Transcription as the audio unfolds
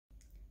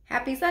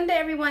Happy Sunday,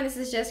 everyone. This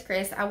is just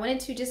Chris. I wanted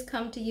to just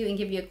come to you and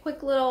give you a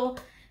quick little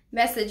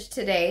message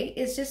today.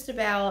 It's just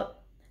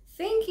about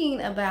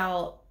thinking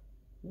about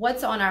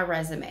what's on our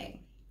resume.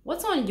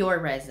 What's on your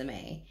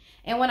resume?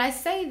 And when I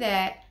say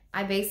that,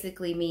 I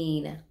basically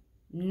mean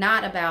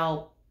not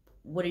about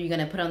what are you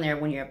going to put on there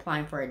when you're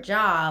applying for a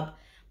job,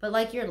 but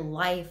like your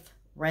life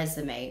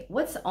resume.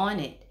 What's on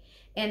it?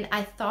 And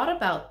I thought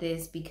about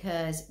this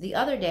because the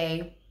other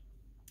day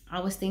I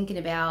was thinking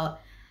about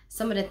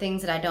some of the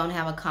things that I don't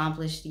have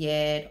accomplished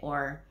yet,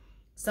 or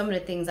some of the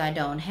things I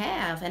don't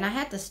have. And I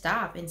had to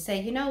stop and say,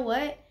 you know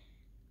what?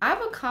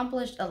 I've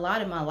accomplished a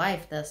lot in my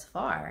life thus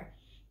far.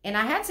 And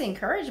I had to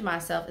encourage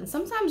myself. And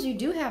sometimes you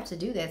do have to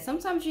do that.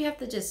 Sometimes you have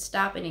to just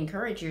stop and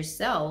encourage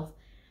yourself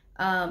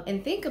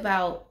and think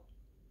about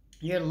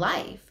your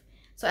life.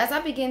 So as I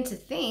begin to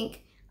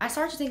think, I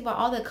started to think about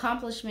all the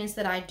accomplishments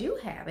that I do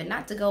have, and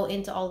not to go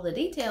into all the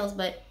details,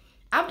 but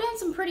I've done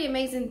some pretty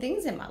amazing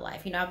things in my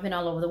life. You know, I've been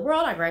all over the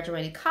world. I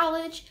graduated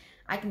college.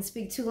 I can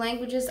speak 2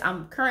 languages.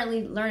 I'm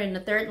currently learning the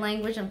 3rd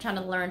language. I'm trying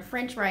to learn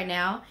French right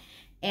now.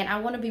 And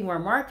I want to be more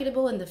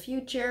marketable in the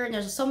future. And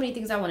there's so many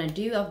things I want to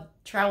do. I've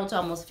traveled to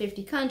almost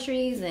 50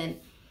 countries, and,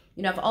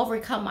 you know, I've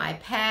overcome my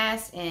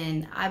past,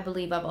 and I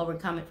believe I've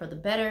overcome it for the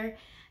better.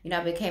 You know,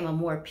 I became a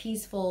more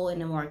peaceful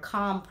and a more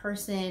calm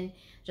person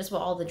just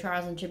with all the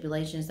trials and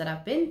tribulations that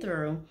I've been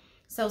through.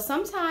 So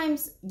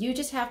sometimes you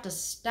just have to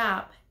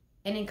stop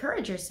and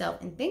encourage yourself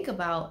and think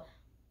about,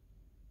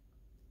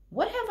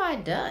 what have I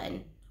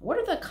done? What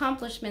are the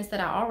accomplishments that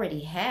I already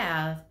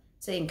have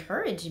to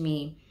encourage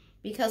me?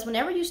 Because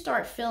whenever you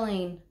start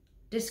feeling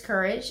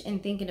discouraged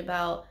and thinking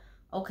about,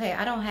 okay,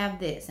 I don't have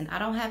this and I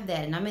don't have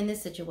that, and I'm in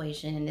this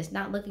situation and it's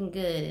not looking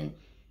good and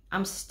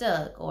I'm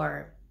stuck,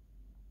 or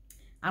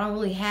I don't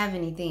really have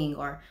anything,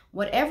 or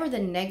whatever the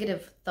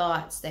negative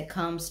thoughts that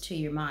comes to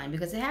your mind,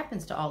 because it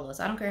happens to all of us.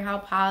 I don't care how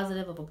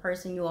positive of a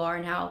person you are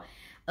and how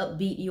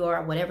upbeat you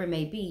are, whatever it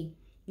may be,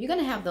 you're going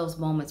to have those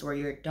moments where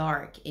you're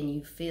dark and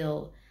you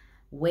feel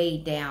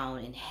weighed down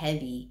and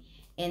heavy.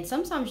 And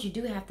sometimes you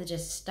do have to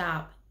just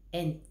stop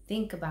and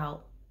think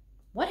about,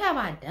 what have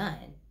I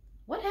done?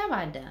 What have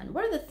I done?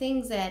 What are the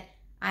things that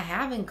I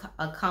haven't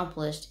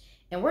accomplished?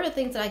 And what are the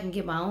things that I can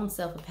give my own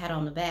self a pat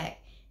on the back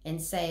and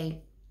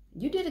say,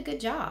 you did a good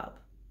job.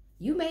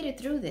 You made it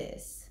through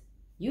this.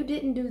 You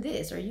didn't do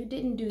this, or you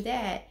didn't do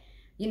that,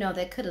 you know,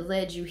 that could have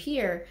led you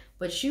here,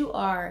 but you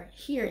are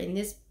here in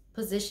this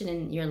position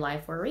in your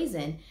life for a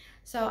reason.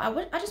 So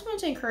I just wanted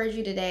to encourage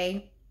you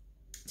today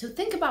to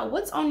think about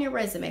what's on your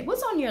resume.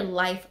 What's on your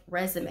life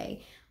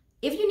resume?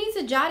 If you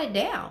need to jot it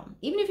down,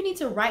 even if you need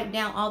to write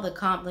down all the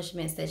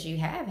accomplishments that you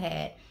have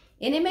had,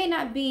 and it may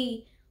not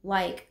be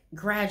like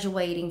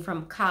graduating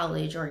from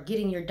college or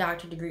getting your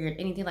doctorate degree or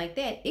anything like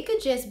that. It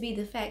could just be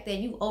the fact that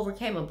you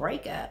overcame a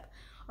breakup,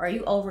 or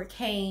you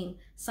overcame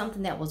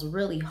something that was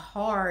really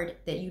hard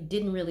that you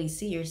didn't really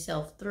see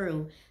yourself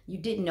through. You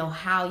didn't know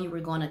how you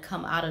were going to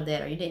come out of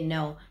that, or you didn't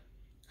know,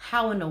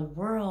 how in the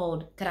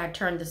world could I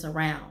turn this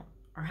around,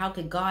 or how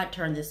could God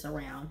turn this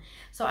around?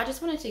 So I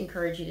just wanted to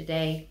encourage you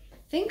today,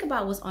 think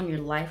about what's on your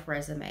life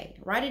resume.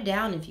 Write it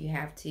down if you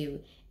have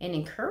to, and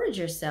encourage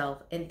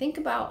yourself, and think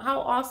about how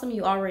awesome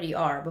you already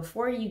are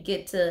before you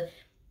get to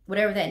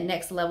whatever that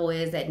next level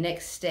is, that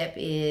next step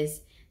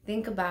is.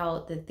 Think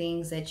about the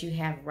things that you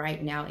have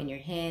right now in your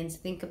hands.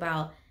 Think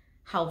about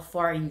how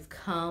far you've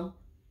come,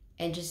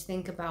 and just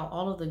think about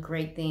all of the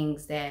great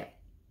things that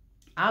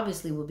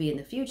obviously will be in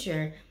the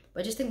future,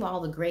 but just think about all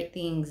the great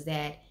things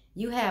that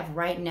you have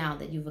right now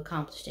that you've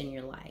accomplished in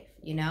your life.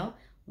 You know,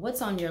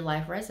 what's on your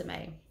life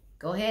resume?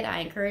 Go ahead, I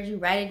encourage you,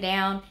 write it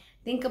down.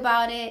 Think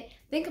about it.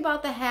 Think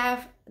about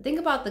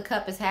the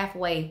cup is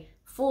halfway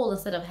full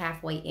instead of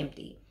halfway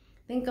empty.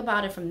 Think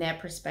about it from that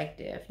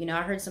perspective. You know,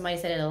 I heard somebody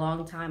say it a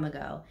long time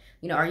ago.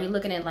 You know, are you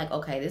looking at like,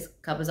 okay, this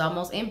cup is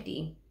almost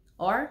empty,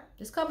 or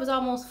this cup is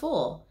almost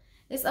full?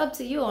 It's up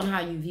to you on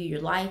how you view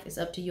your life. It's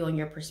up to you on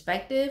your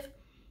perspective.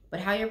 But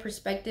how your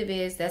perspective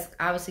is, that's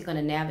obviously going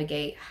to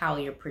navigate how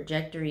your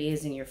trajectory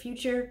is in your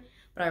future.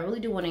 But I really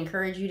do want to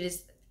encourage you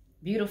this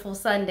beautiful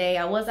Sunday.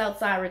 I was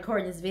outside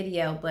recording this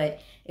video, but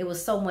it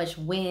was so much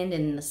wind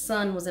and the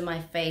sun was in my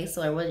face,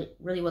 so it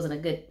really wasn't a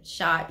good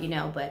shot, you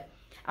know. But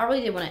I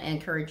really did want to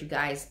encourage you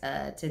guys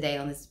today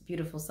on this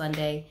beautiful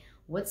Sunday.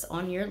 What's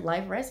on your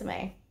life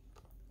resume?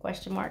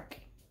 Question mark.